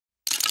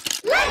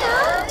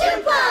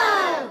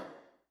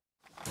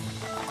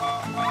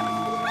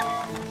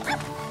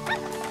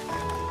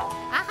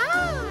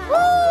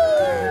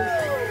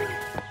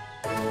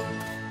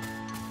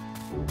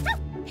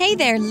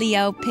there,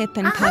 Leo, Pip,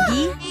 and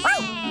Puggy.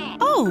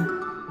 Oh,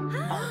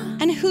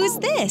 and who's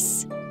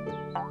this?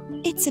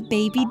 It's a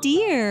baby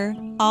deer,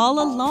 all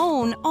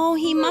alone. Oh,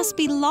 he must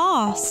be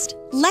lost.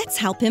 Let's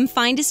help him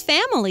find his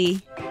family.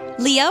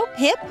 Leo,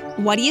 Pip,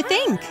 what do you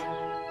think?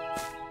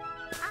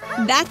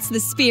 That's the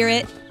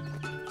spirit.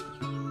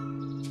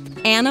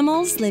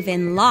 Animals live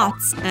in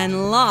lots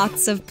and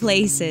lots of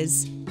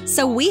places.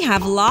 So we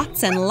have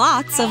lots and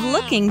lots of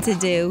looking to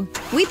do.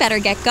 We better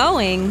get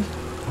going.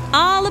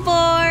 All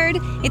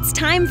aboard! It's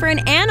time for an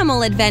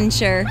animal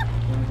adventure.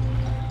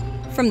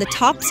 From the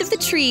tops of the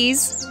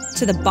trees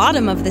to the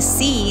bottom of the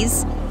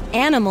seas,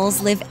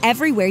 animals live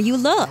everywhere you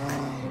look.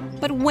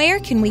 But where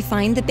can we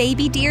find the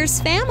baby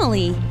deer's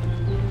family?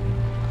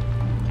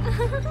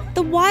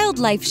 The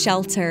wildlife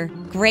shelter.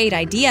 Great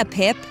idea,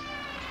 Pip.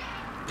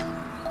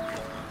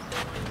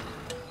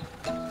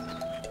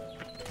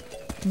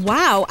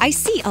 Wow, I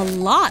see a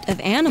lot of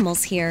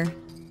animals here.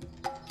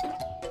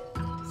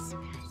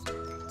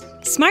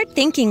 Smart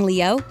thinking,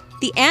 Leo.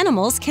 The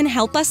animals can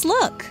help us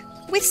look.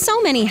 With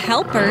so many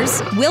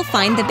helpers, we'll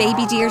find the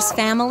baby deer's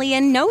family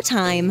in no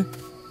time.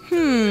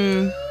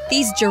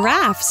 These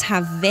giraffes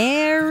have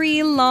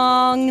very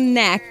long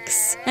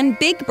necks and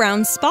big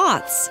brown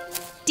spots.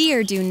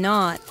 Deer do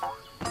not.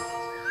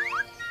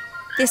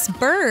 This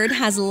bird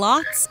has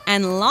lots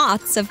and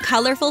lots of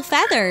colorful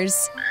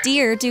feathers.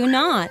 Deer do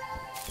not.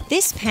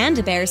 This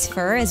panda bear's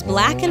fur is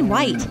black and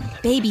white.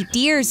 Baby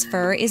deer's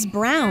fur is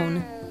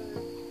brown.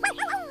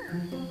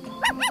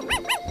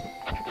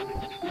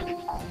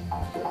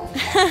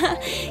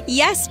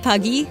 Yes,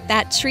 Puggy,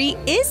 that tree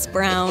is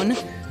brown.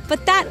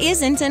 But that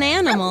isn't an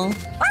animal.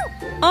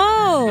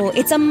 Oh,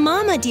 it's a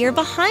mama deer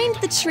behind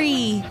the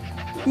tree.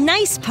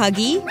 Nice,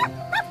 Puggy.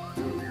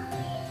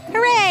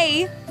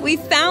 Hooray! We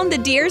found the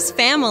deer's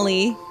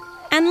family.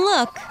 And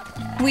look,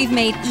 we've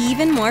made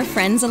even more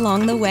friends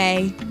along the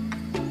way.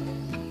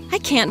 I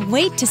can't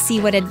wait to see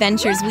what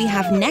adventures we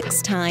have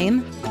next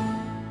time.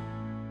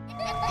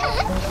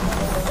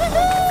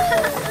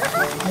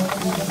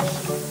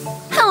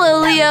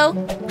 Hello, Leo.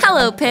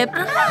 Hello, Pip.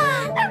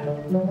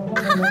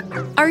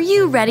 Are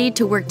you ready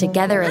to work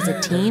together as a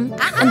team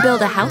and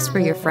build a house for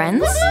your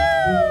friends?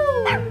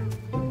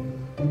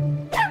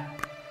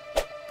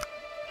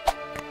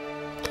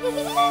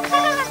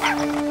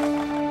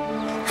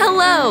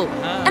 Hello,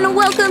 and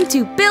welcome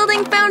to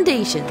Building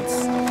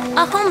Foundations,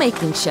 a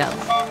homemaking show.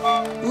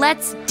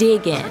 Let's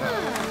dig in,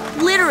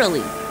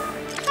 literally.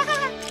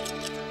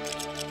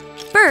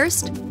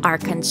 First, our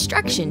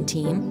construction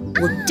team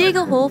will dig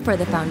a hole for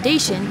the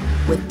foundation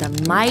with the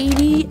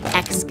mighty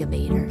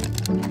excavator.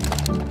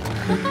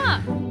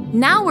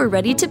 Now we're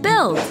ready to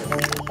build.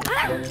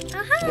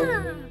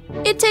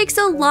 It takes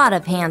a lot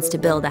of hands to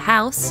build a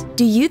house.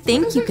 Do you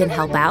think you can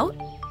help out?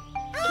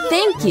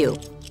 Thank you.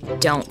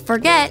 Don't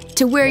forget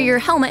to wear your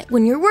helmet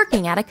when you're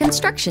working at a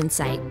construction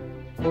site.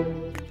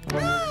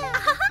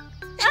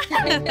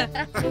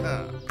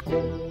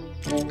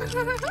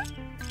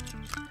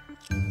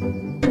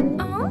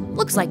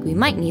 Looks like we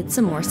might need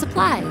some more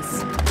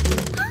supplies.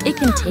 It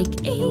can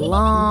take a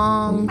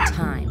long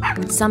time,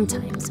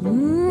 sometimes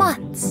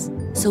months.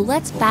 So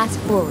let's fast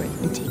forward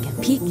and take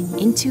a peek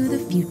into the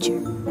future.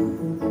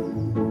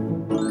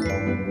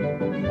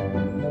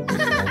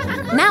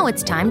 Now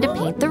it's time to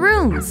paint the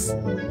rooms.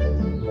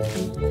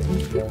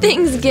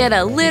 Things get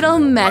a little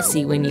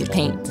messy when you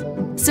paint,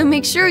 so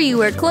make sure you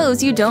wear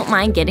clothes you don't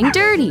mind getting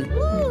dirty.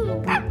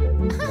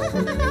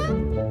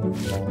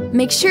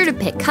 Make sure to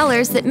pick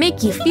colors that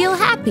make you feel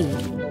happy.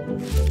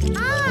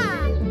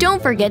 Don't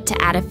forget to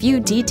add a few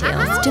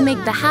details to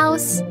make the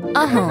house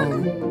a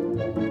home.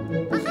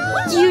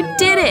 You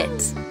did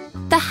it!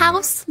 The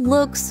house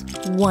looks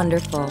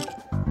wonderful.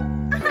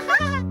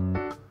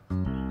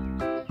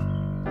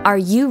 Are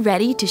you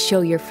ready to show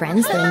your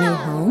friends their new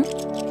home?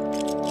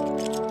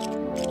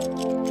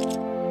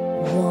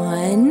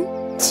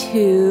 1,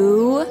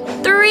 2,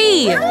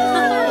 3!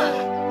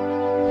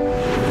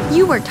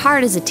 You worked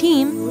hard as a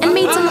team and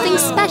made something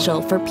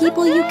special for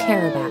people you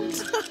care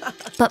about.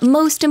 But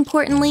most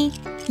importantly,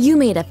 you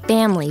made a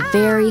family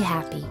very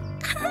happy.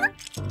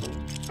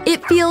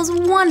 It feels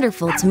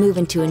wonderful to move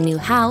into a new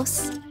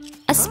house,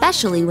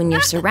 especially when you're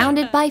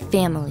surrounded by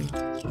family.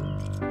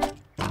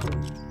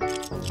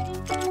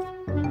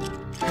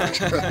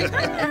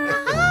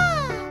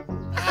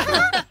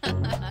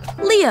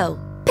 Leo,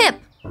 Pip,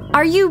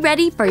 are you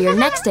ready for your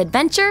next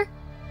adventure?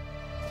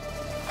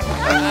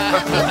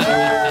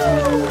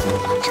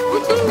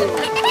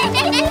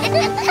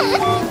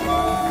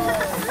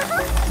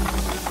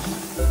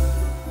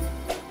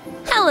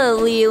 Hello,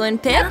 Leo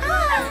and Pip.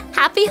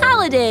 Happy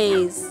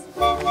holidays!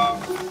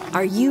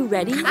 Are you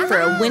ready for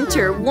a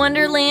winter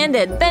wonderland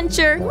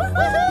adventure?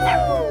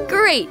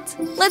 Great!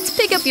 Let's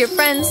pick up your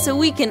friends so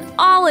we can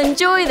all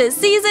enjoy the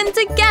season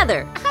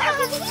together!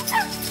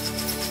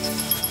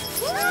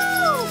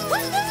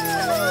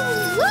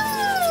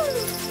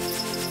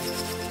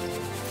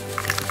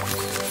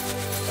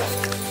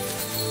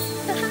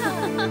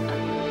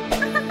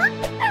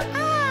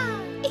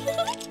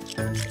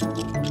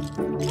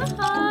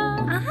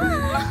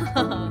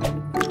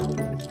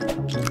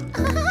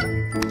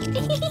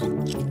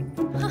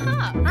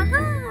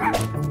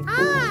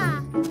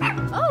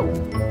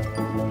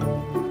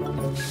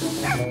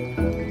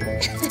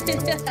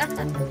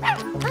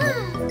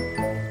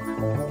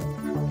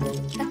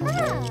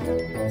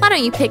 Why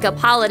don't you pick up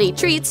holiday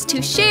treats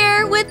to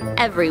share with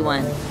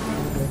everyone?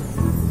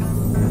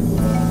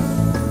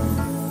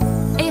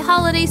 A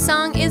holiday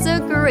song is a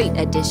great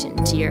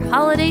addition to your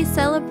holiday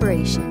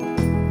celebration.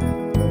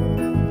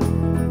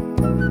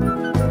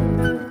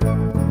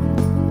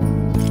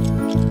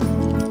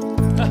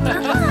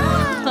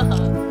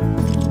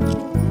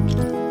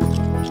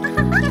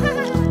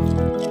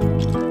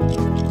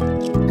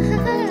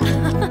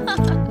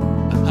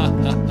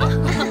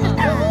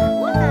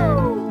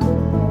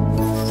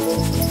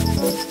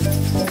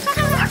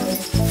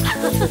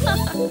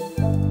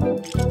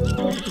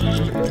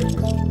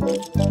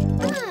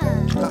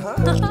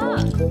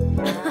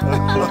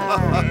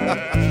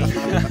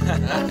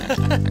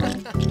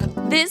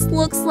 This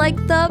looks like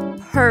the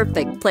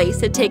perfect place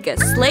to take a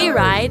sleigh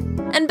ride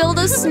and build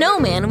a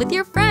snowman with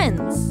your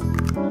friends.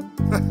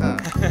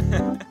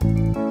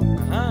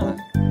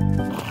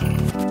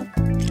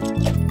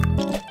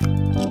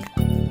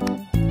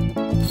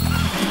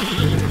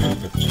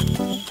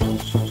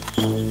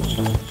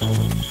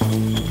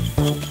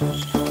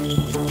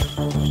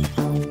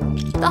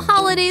 The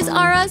holidays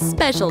are a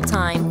special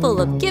time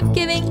full of gift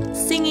giving,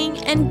 singing,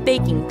 and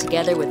baking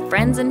together with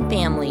friends and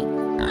family.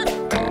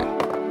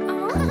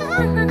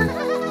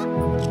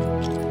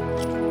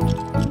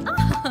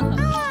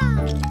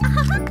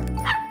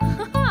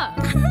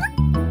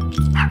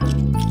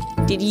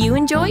 Did you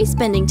enjoy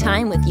spending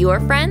time with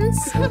your friends?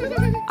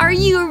 Are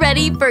you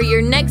ready for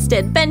your next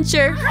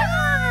adventure?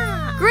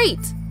 Great!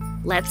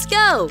 Let's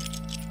go!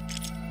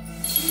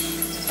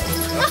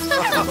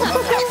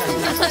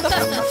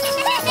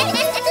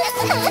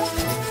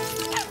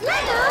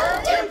 LEGO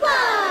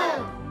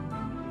DUPLO!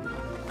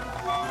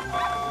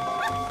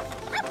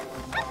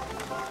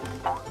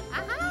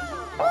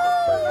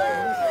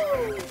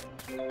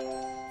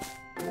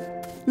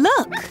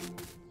 Look!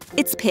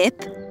 It's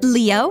Pip,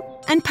 Leo,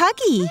 and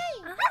Puggy.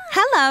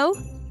 Hello!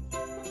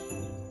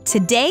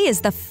 Today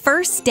is the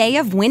first day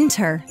of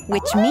winter,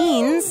 which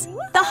means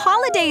the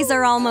holidays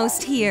are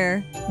almost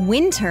here.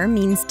 Winter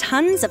means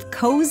tons of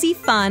cozy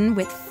fun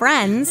with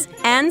friends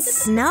and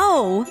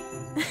snow.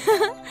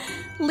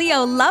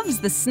 Leo loves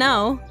the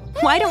snow.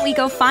 Why don't we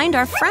go find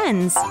our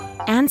friends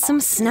and some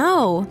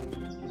snow?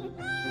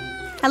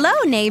 Hello,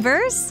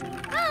 neighbors.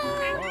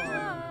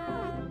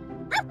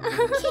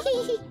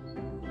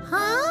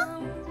 Huh?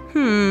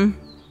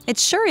 It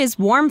sure is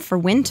warm for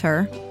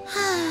winter.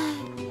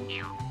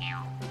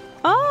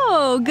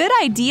 Oh, good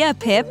idea,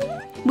 Pip.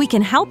 We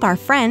can help our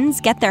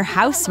friends get their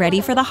house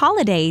ready for the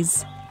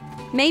holidays.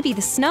 Maybe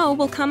the snow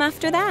will come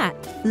after that.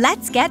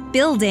 Let's get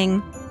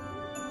building.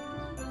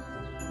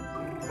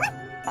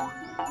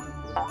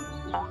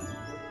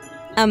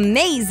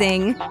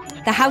 Amazing!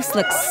 The house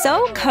looks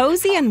so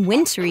cozy and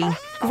wintry.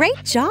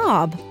 Great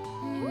job!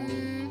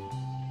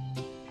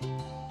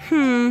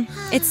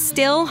 It's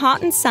still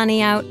hot and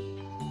sunny out.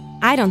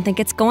 I don't think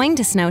it's going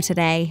to snow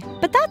today,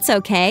 but that's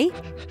okay.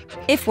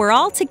 If we're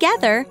all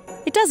together,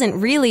 it doesn't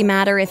really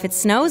matter if it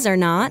snows or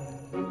not.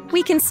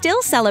 We can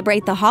still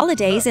celebrate the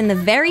holidays in the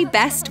very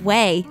best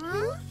way.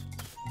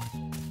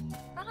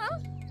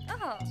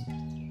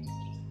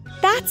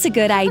 That's a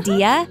good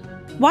idea.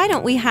 Why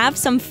don't we have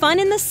some fun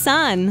in the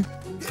sun?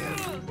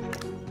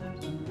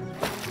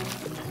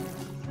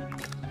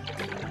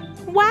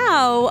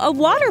 Wow, a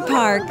water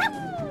park!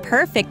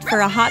 Perfect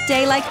for a hot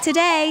day like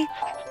today.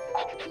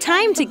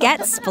 Time to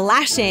get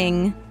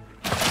splashing.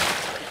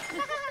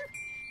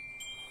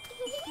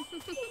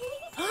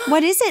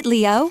 What is it,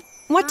 Leo?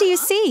 What do you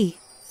see?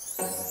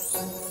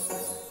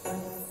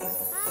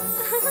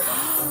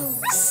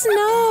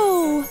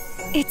 Snow!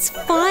 It's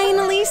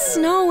finally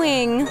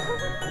snowing.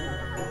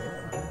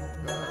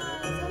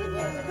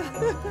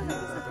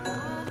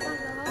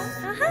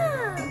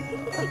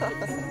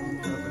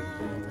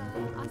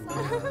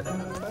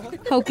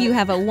 Hope you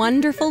have a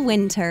wonderful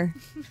winter,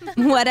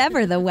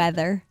 whatever the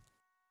weather.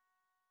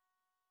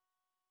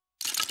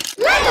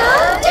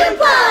 LEGO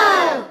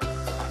DUPLO!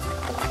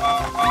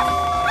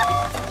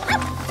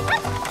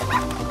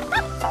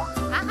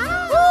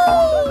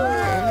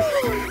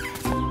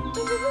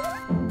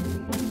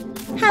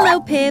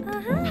 Hello, Pip.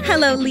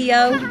 Hello,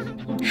 Leo.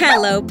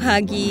 Hello,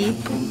 Puggy.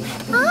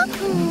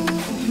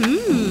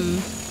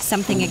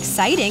 Something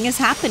exciting is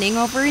happening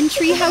over in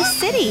Treehouse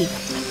City.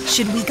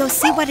 Should we go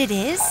see what it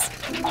is?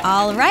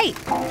 All right,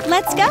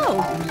 let's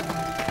go.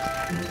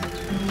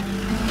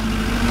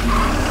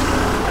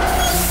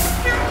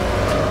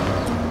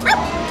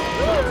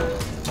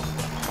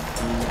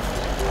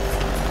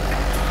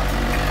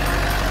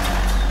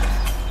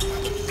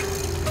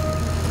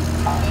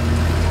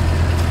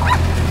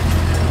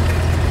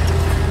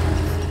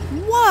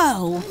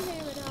 Whoa!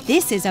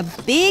 This is a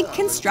big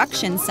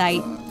construction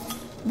site.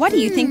 What do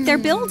you think they're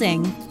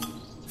building?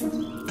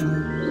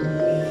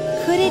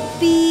 Could it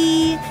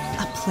be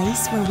a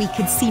place where we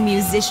could see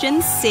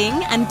musicians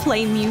sing and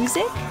play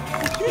music?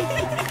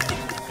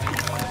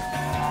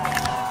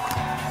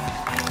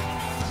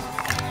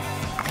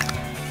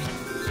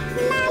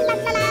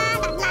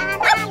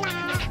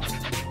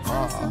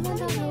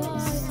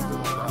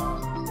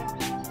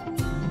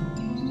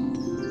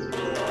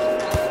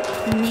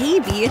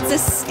 Hey, it's a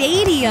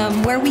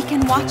stadium where we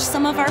can watch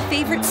some of our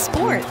favorite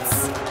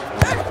sports.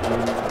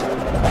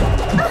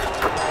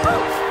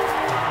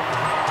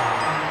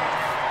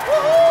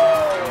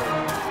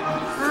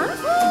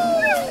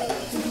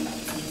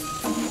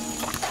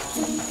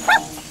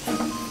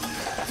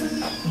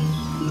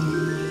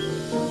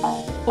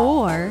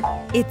 Or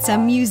it's a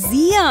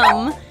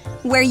museum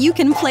where you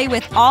can play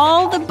with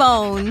all the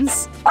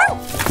bones.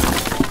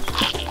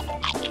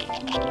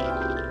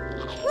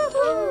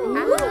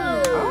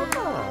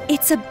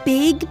 It's a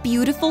big,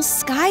 beautiful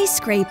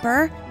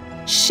skyscraper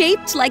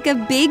shaped like a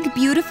big,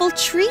 beautiful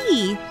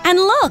tree. And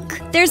look,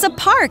 there's a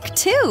park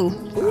too.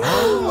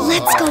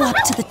 Let's go up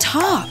to the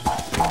top.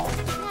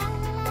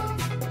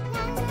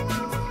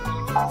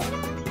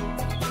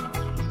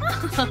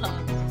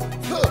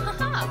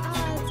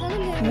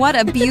 What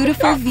a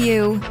beautiful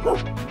view.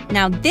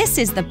 Now this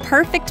is the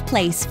perfect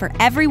place for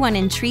everyone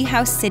in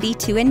Treehouse City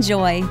to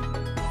enjoy.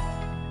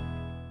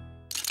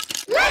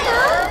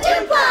 LEGO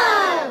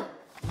DUPLO!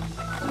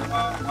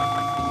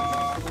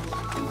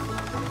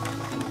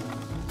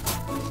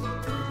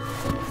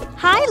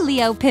 Hi,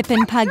 Leo, Pip,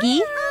 and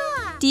Puggy.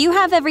 Do you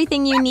have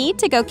everything you need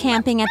to go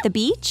camping at the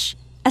beach?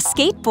 A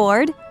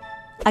skateboard,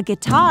 a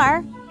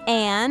guitar,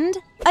 and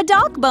a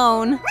dog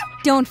bone.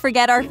 Don't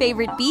forget our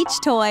favorite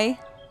beach toy,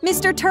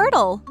 Mr.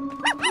 Turtle.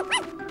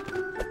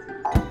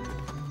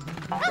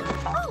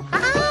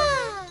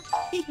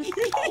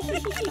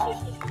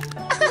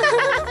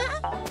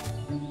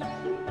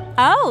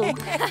 Oh,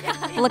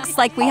 looks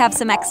like we have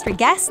some extra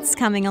guests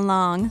coming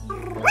along.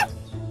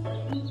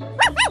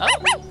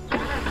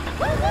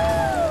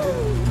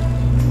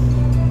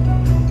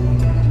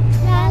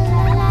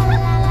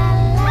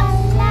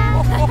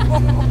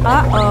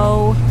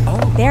 Uh-oh,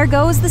 there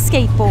goes the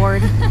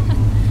skateboard.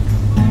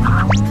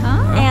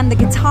 And the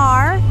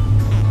guitar.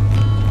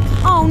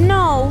 Oh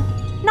no,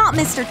 not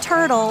Mr.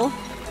 Turtle.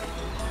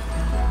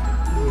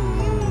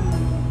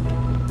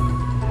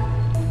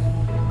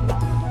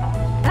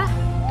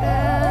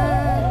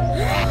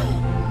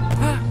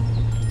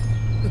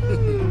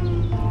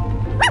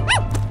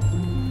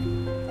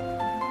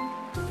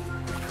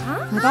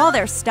 With all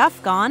their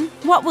stuff gone,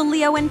 what will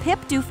Leo and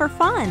Pip do for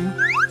fun?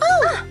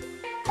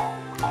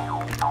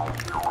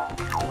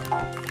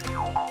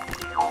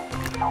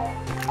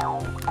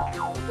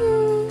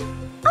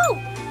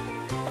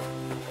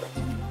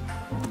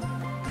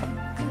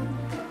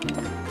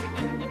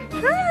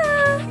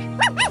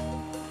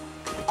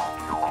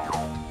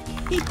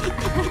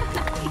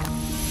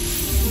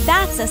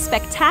 That's a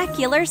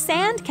spectacular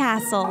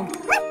sandcastle.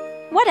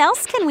 What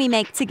else can we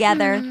make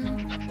together?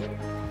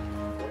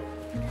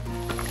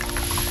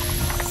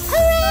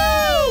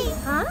 Hooray!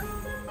 Huh?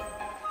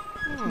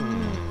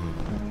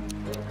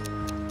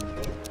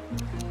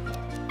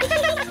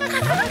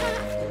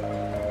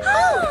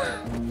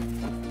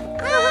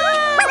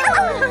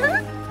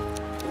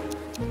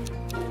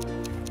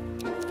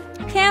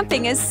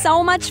 Camping is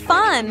so much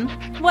fun.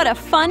 What a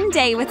fun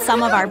day with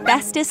some of our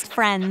bestest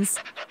friends.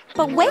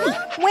 But wait,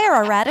 where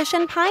are Radish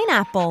and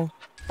Pineapple?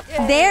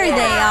 There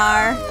they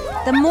are.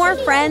 The more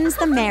friends,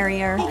 the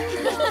merrier.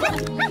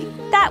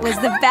 That was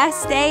the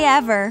best day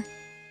ever.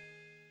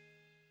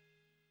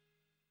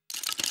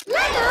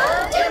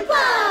 LEGO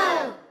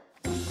DUPLO!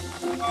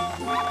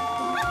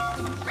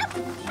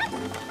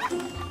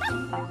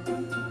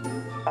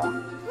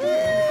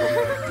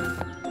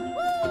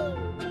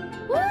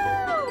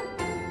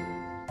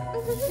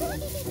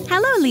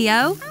 Hello,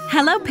 Leo.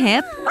 Hello,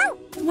 Pip.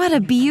 What a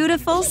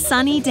beautiful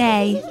sunny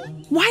day.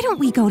 Why don't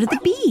we go to the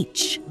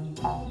beach?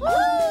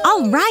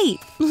 All right,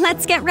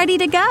 let's get ready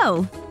to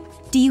go.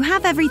 Do you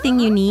have everything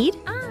you need?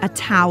 A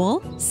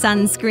towel,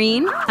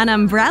 sunscreen, an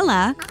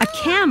umbrella, a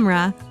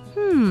camera.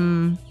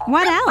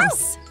 What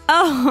else?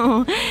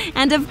 Oh,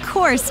 and of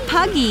course,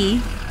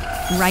 Puggy.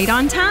 Right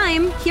on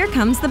time. Here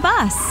comes the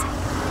bus.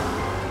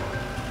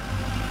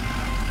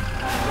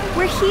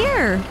 We're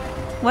here.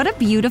 What a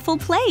beautiful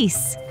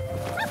place.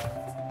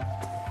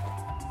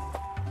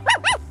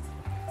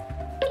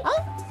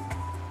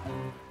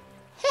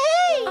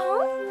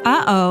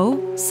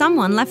 Uh-oh,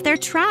 someone left their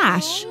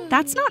trash.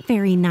 That's not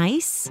very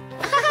nice.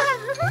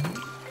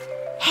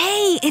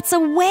 Hey, it's a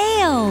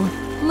whale.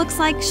 Looks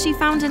like she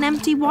found an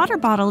empty water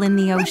bottle in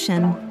the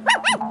ocean.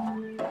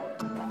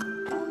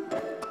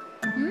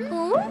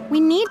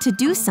 We need to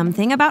do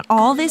something about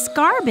all this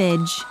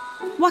garbage.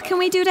 What can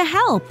we do to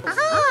help?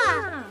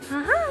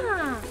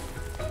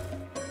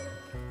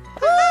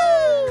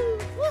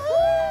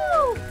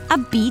 A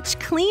beach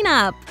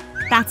cleanup.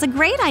 That's a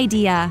great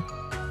idea.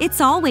 It's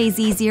always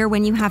easier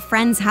when you have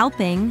friends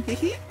helping.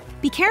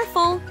 Be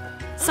careful.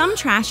 Some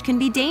trash can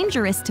be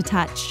dangerous to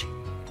touch.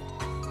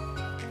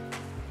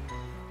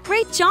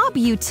 Great job,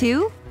 you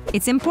two.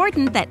 It's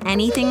important that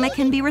anything that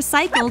can be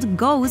recycled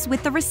goes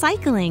with the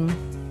recycling.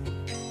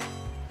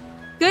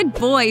 Good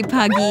boy,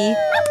 Puggy.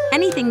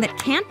 Anything that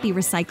can't be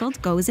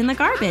recycled goes in the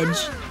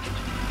garbage.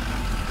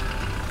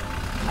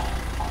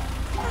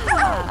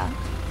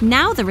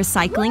 Now the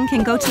recycling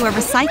can go to a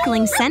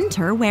recycling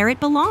center where it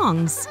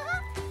belongs.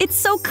 It's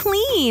so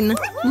clean!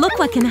 Look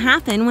what can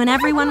happen when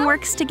everyone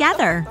works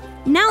together.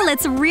 Now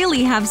let's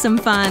really have some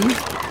fun.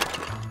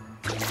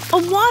 A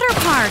water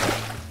park!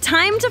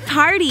 Time to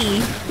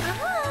party!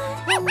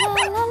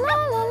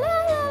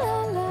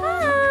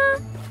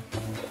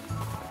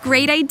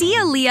 Great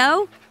idea,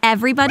 Leo!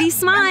 Everybody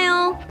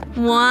smile!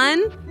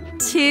 1,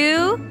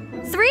 2,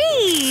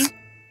 3!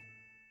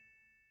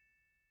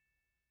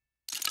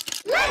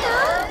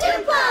 LEGO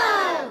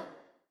DUPLO!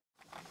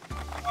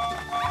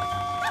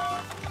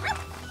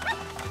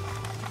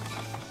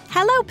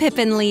 Hello, Pip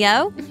and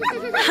Leo.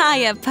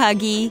 Hiya,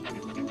 Puggy.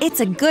 It's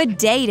a good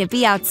day to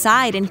be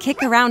outside and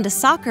kick around a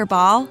soccer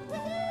ball.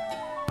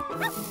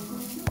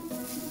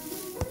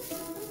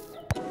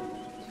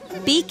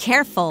 Be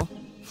careful.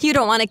 You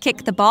don't want to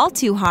kick the ball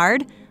too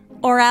hard,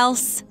 or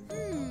else…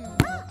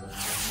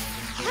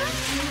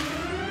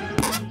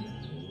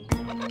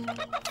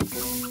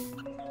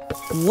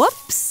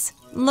 Whoops!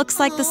 Looks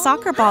like the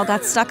soccer ball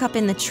got stuck up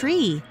in the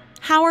tree.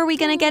 How are we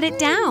gonna get it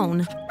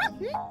down?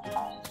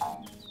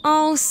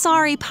 Oh,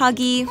 sorry,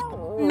 Puggy.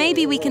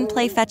 Maybe we can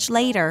play fetch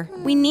later.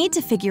 We need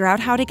to figure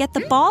out how to get the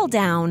ball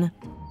down.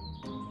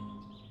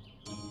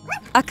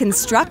 A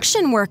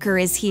construction worker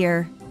is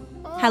here.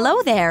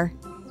 Hello there.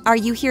 Are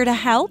you here to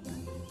help?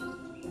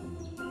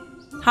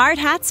 Hard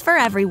hats for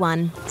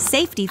everyone.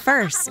 Safety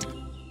first.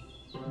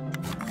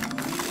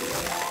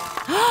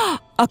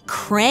 A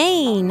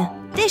crane!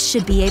 This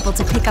should be able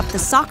to pick up the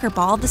soccer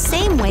ball the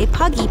same way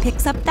Puggy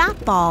picks up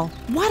that ball.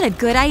 What a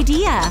good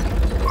idea!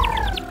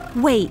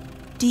 Wait,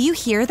 do you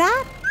hear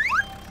that?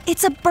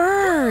 It's a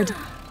bird!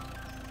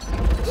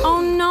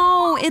 Oh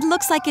no, it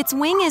looks like its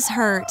wing is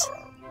hurt.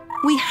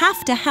 We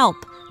have to help,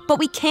 but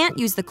we can't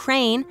use the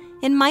crane.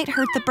 It might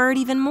hurt the bird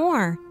even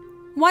more.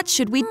 What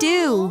should we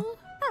do?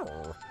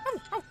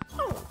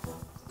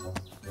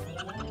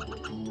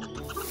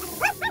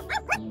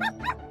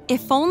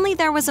 If only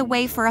there was a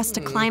way for us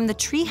to climb the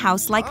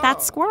treehouse like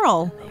that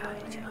squirrel.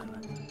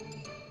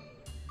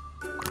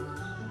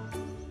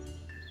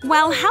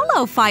 Well,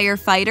 hello,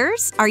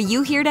 firefighters. Are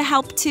you here to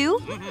help too?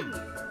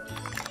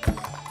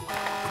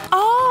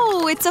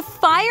 Oh, it's a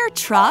fire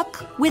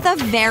truck with a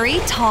very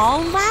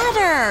tall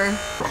ladder.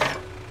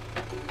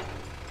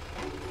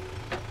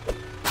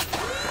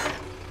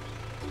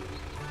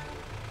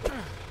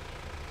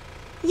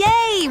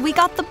 Yay, we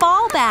got the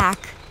ball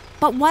back.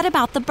 But what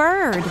about the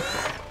bird?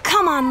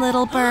 Come on,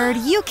 little bird,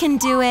 you can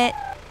do it.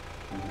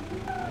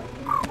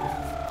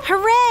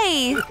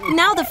 Hooray!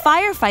 Now the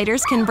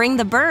firefighters can bring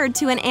the bird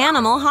to an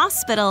animal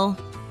hospital.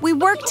 We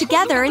worked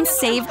together and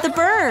saved the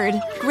bird.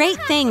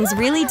 Great things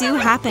really do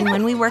happen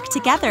when we work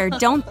together,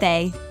 don't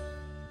they?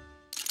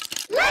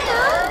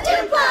 LEGO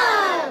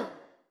DUPLO!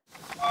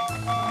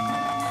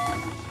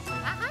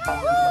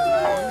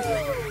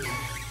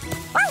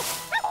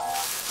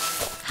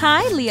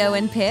 Hi, Leo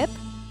and Pip.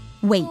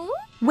 Wait,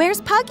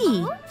 where's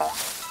Puggy?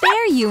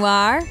 There you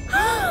are.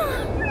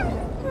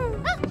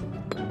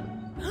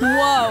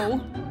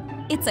 Whoa!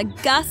 It's a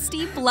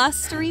gusty,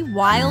 blustery,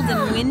 wild,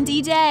 and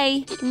windy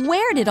day.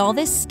 Where did all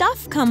this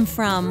stuff come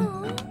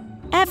from?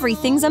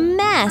 Everything's a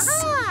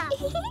mess.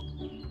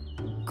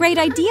 Great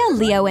idea,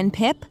 Leo and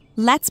Pip.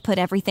 Let's put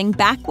everything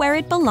back where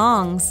it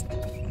belongs.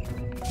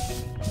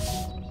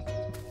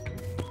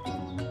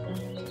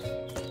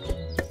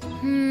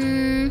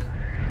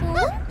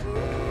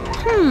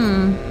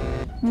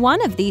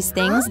 One of these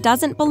things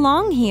doesn't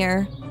belong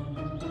here.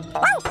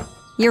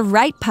 You're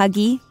right,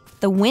 Puggy.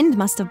 The wind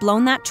must have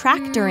blown that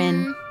tractor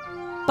in.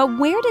 But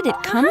where did it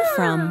come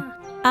from?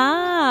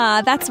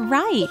 Ah, that's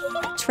right.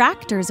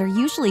 Tractors are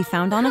usually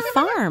found on a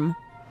farm.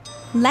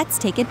 Let's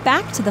take it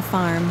back to the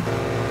farm.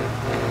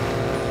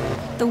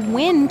 The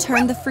wind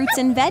turned the fruits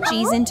and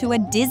veggies into a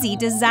dizzy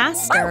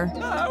disaster.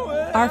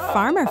 Our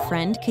farmer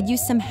friend could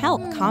use some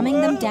help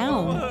calming them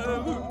down.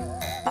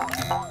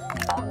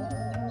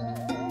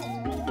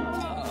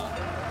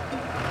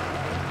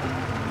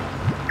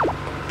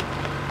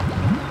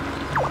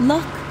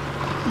 Look,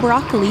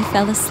 broccoli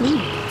fell asleep.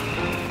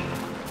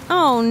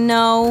 Oh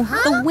no,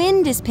 the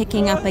wind is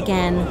picking up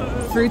again.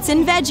 Fruits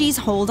and veggies,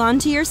 hold on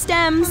to your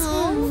stems.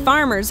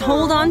 Farmers,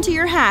 hold on to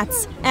your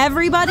hats.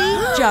 Everybody,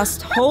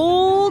 just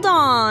hold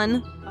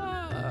on.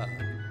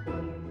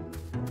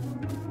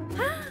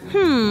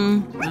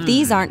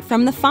 These aren't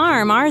from the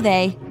farm, are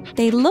they?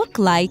 They look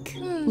like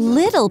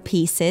little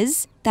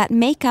pieces that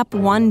make up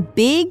one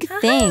big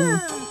thing.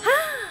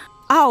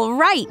 All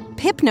right,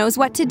 Pip knows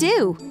what to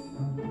do.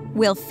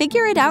 We'll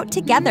figure it out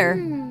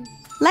together.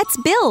 Let's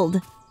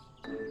build.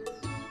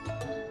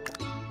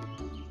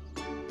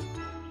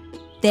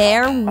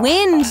 They're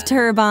wind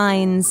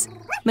turbines.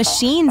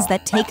 Machines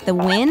that take the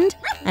wind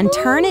and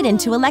turn it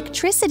into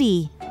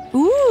electricity.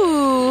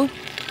 Ooh!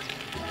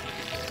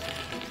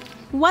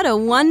 What a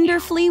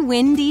wonderfully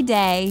windy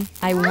day.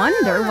 I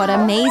wonder what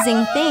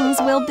amazing things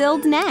we'll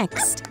build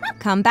next.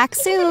 Come back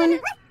soon.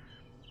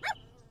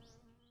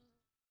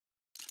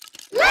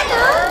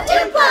 LEGO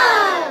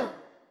DUPLO!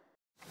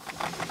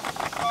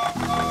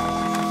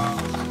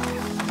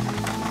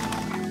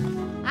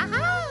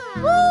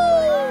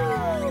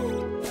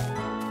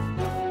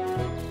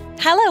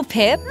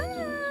 Pip.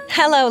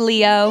 Hello,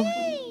 Leo.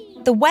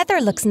 The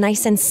weather looks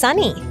nice and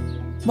sunny.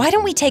 Why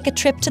don't we take a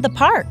trip to the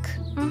park?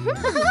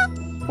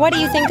 What do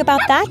you think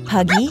about that,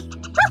 Puggy?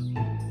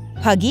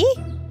 Puggy?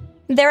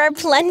 There are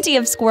plenty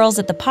of squirrels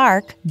at the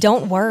park.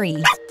 Don't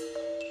worry.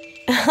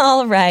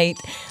 All right,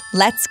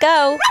 let's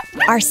go.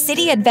 Our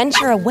city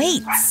adventure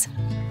awaits.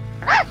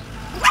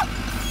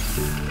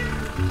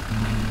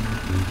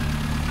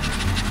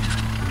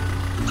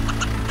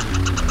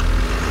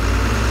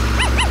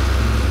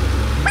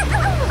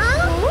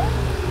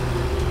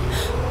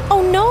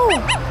 Oh no!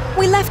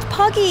 We left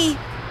Puggy!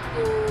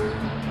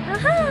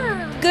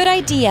 Good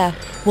idea.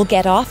 We'll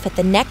get off at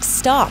the next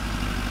stop.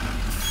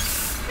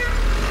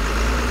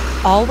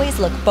 Always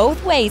look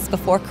both ways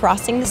before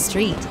crossing the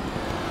street.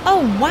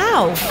 Oh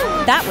wow!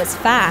 That was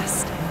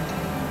fast.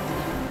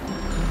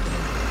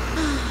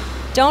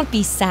 Don't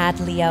be sad,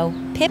 Leo.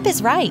 Pip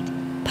is right.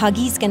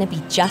 Puggy's gonna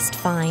be just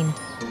fine.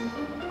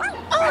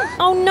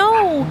 Oh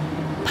no!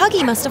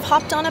 Puggy must have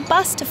hopped on a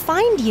bus to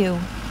find you.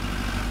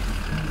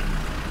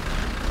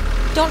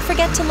 Don't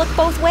forget to look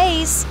both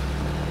ways.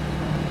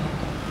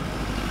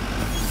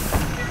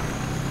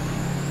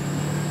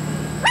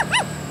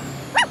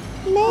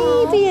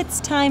 Maybe it's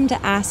time to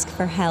ask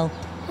for help.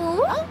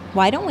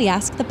 Why don't we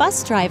ask the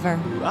bus driver?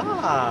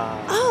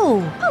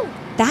 Oh,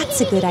 that's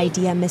a good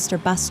idea,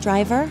 Mr. Bus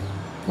Driver.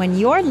 When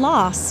you're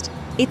lost,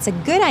 it's a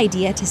good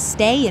idea to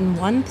stay in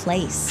one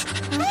place.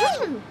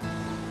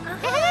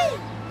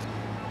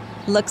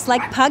 Looks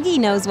like Puggy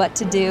knows what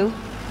to do.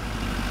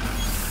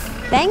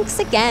 Thanks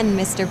again,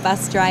 Mr.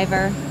 Bus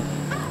Driver.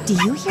 Do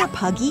you hear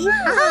Puggy?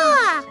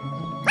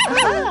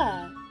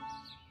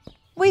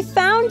 We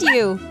found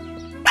you!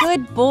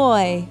 Good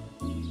boy.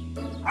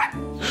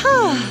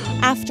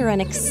 After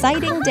an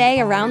exciting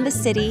day around the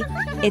city,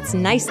 it's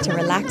nice to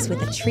relax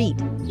with a treat.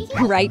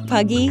 Right,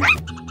 Puggy?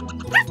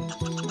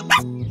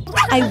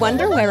 I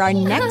wonder where our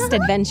next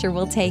adventure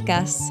will take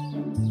us.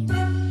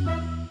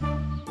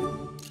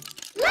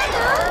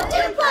 LEGO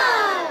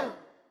DUPLO!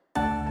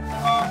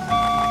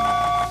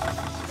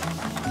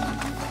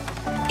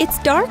 It's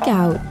dark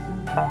out.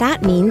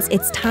 That means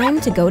it's time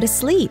to go to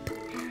sleep.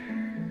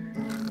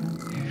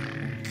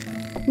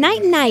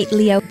 Night-night,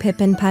 Leo, Pip,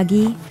 and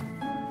Puggy.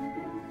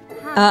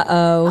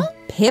 Uh-oh,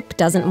 Pip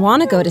doesn't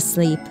want to go to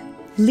sleep.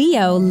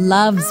 Leo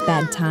loves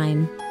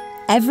bedtime.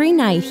 Every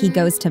night he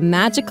goes to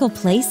magical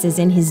places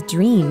in his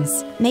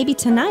dreams. Maybe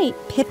tonight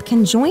Pip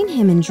can join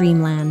him in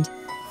Dreamland.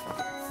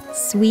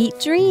 Sweet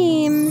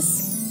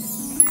dreams.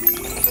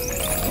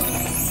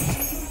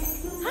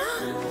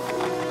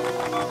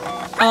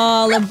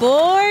 All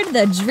aboard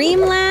the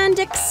Dreamland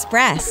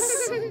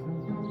Express.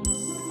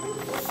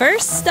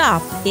 First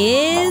stop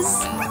is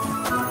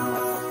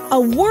a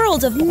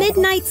world of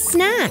midnight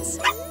snacks.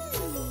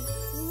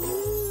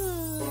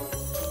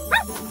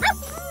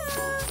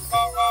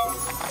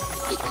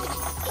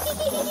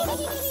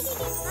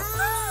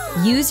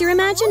 Use your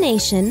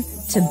imagination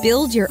to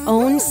build your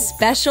own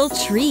special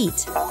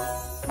treat.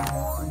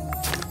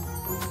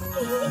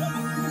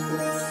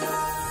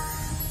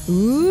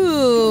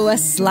 Ooh, a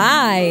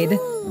slide.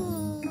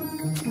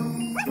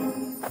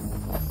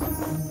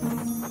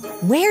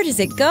 Where does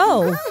it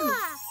go?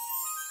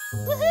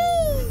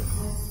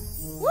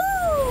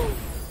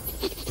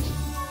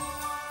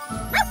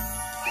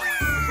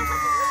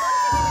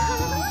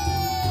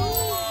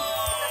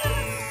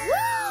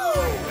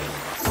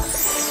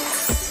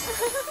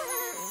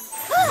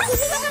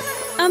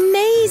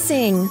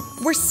 Amazing!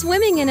 We're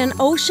swimming in an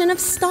ocean of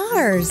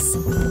stars.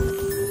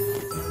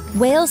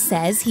 Whale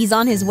says he's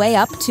on his way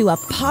up to a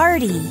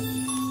party.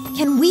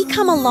 Can we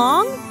come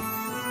along?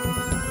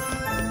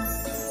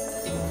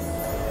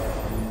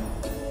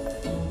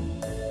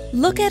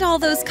 Look at all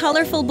those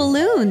colorful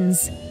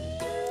balloons.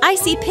 I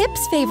see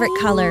Pip's favorite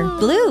color,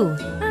 blue.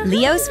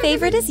 Leo's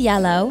favorite is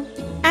yellow.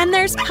 And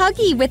there's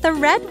Puggy with a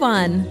red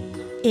one.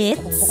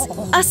 It's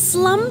a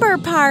slumber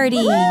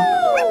party.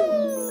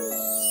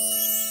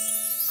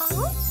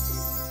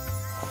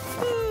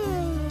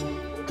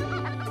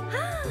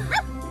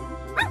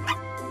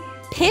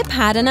 Pip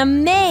had an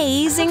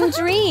amazing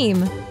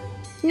dream.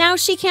 Now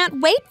she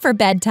can't wait for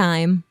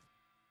bedtime.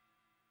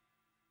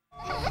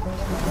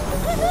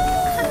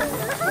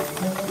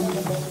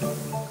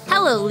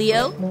 Hello,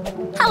 Leo.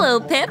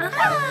 Hello, Pip.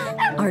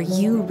 Are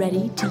you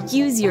ready to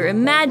use your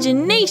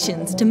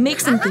imaginations to make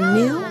something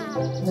new?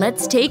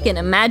 Let's take an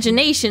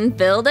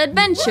imagination-filled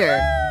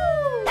adventure.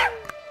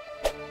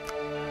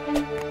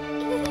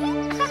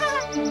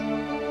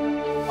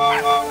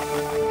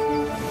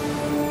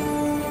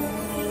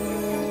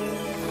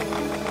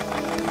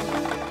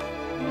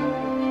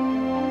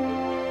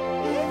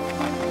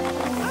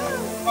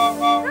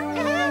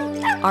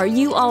 Are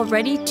you all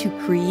ready to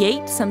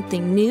create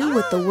something new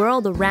with the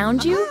world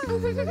around you?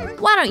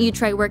 Why don't you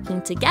try working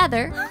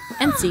together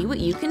and see what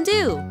you can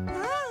do?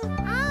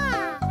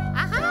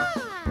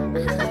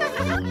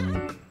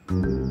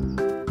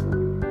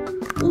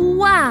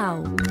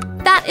 Wow!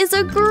 That is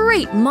a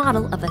great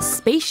model of a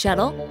space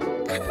shuttle.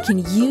 Can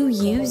you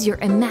use your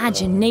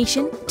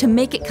imagination to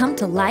make it come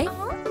to life?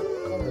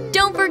 Don't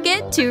don't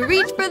forget to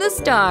reach for the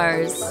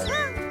stars.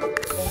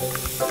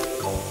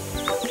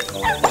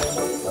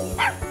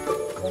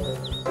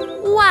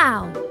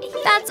 Wow,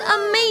 that's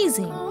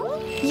amazing!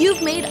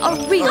 You've made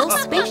a real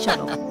space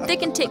shuttle that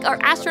can take our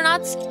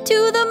astronauts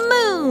to the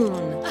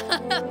moon!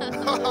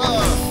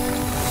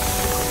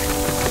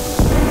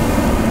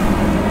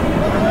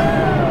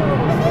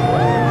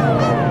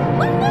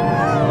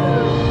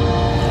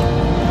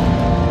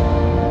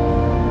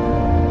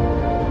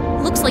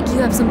 Looks like you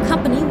have some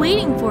company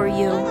waiting for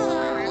you.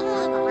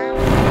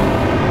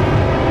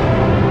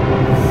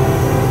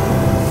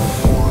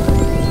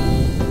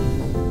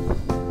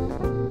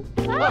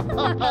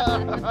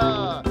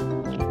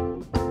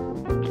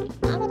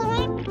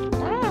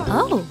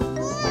 Oh,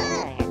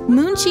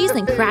 moon cheese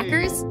and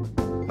crackers?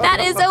 That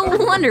is a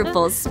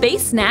wonderful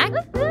space snack.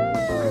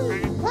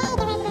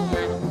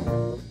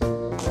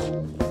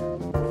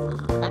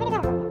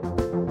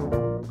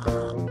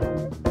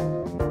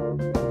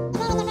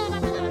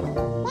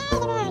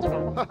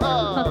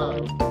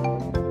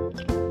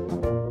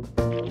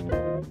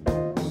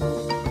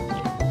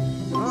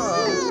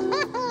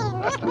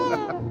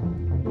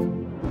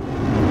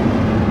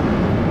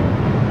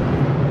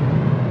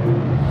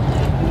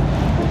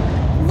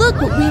 Look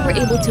what we were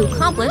able to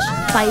accomplish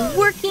by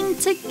working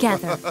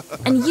together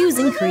and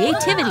using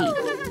creativity.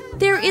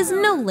 There is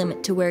no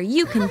limit to where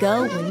you can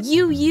go when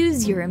you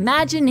use your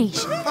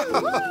imagination.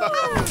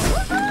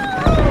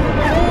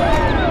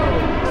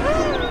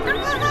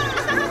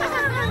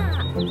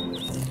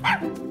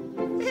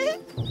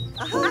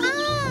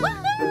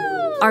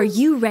 Are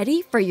you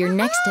ready for your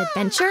next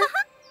adventure?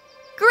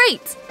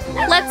 Great!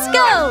 Let's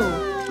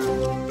go!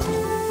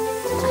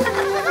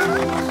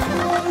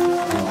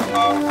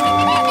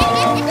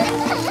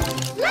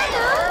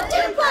 LEGO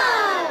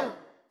DUPLO!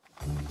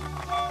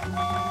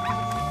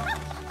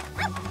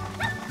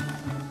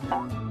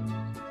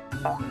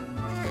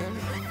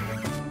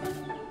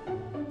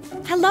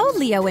 Hello,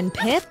 Leo and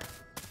Pip.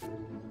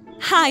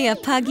 Hiya,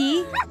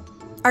 Puggy.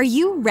 Are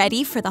you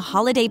ready for the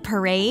holiday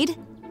parade?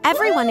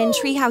 Everyone in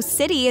Treehouse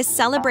City is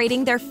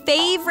celebrating their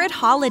favorite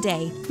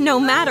holiday, no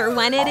matter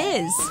when it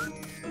is.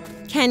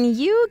 Can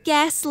you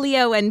guess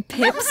Leo and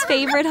Pip's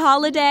favorite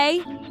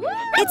holiday?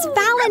 It's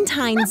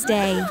Valentine's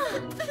Day.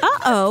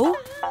 Uh-oh,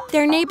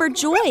 their neighbor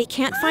Joy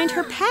can't find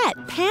her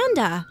pet,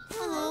 Panda.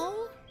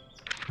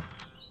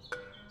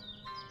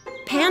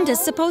 Panda's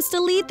supposed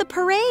to lead the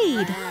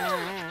parade.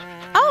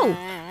 Oh,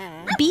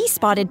 Bee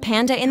spotted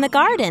Panda in the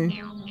garden.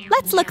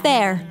 Let's look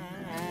there.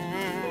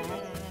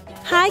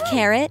 Hi,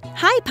 Carrot.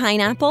 Hi,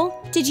 Pineapple.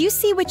 Did you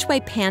see which way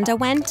Panda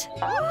went?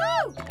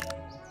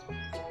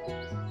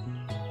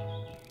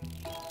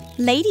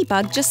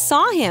 Ladybug just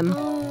saw him,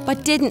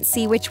 but didn't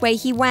see which way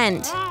he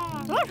went.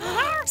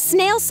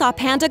 Snail saw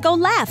Panda go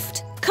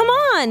left. Come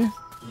on!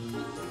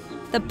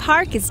 The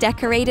park is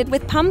decorated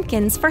with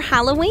pumpkins for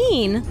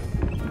Halloween.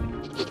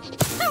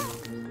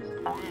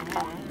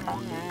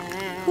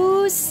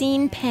 Who's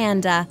seen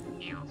Panda?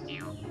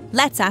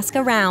 Let's ask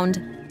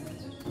around.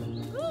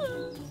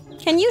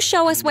 Can you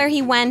show us where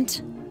he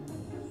went?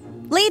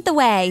 Lead the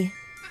way.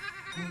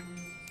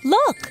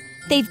 Look,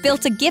 they've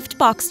built a gift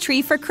box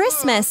tree for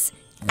Christmas.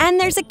 And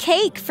there's a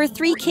cake for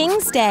Three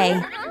Kings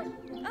Day.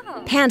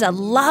 Panda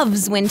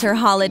loves winter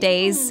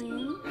holidays.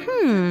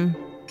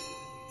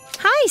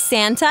 Hi,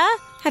 Santa.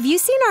 Have you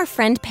seen our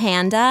friend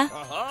Panda?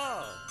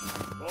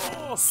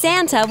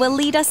 Santa will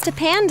lead us to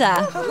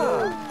Panda.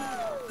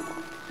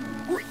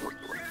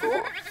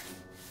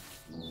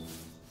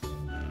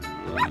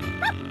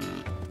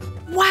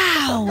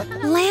 Wow!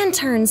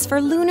 Lanterns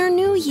for Lunar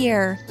New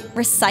Year,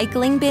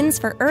 recycling bins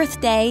for Earth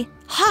Day,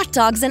 hot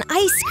dogs and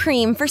ice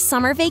cream for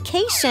summer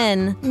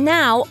vacation.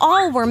 Now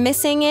all we're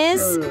missing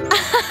is…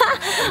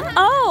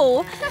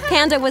 Oh!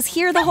 Panda was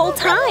here the whole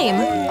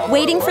time,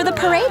 waiting for the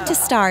parade to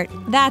start.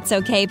 That's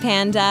okay,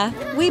 Panda.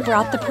 We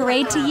brought the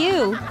parade to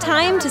you.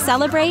 Time to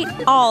celebrate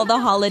all the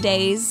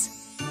holidays.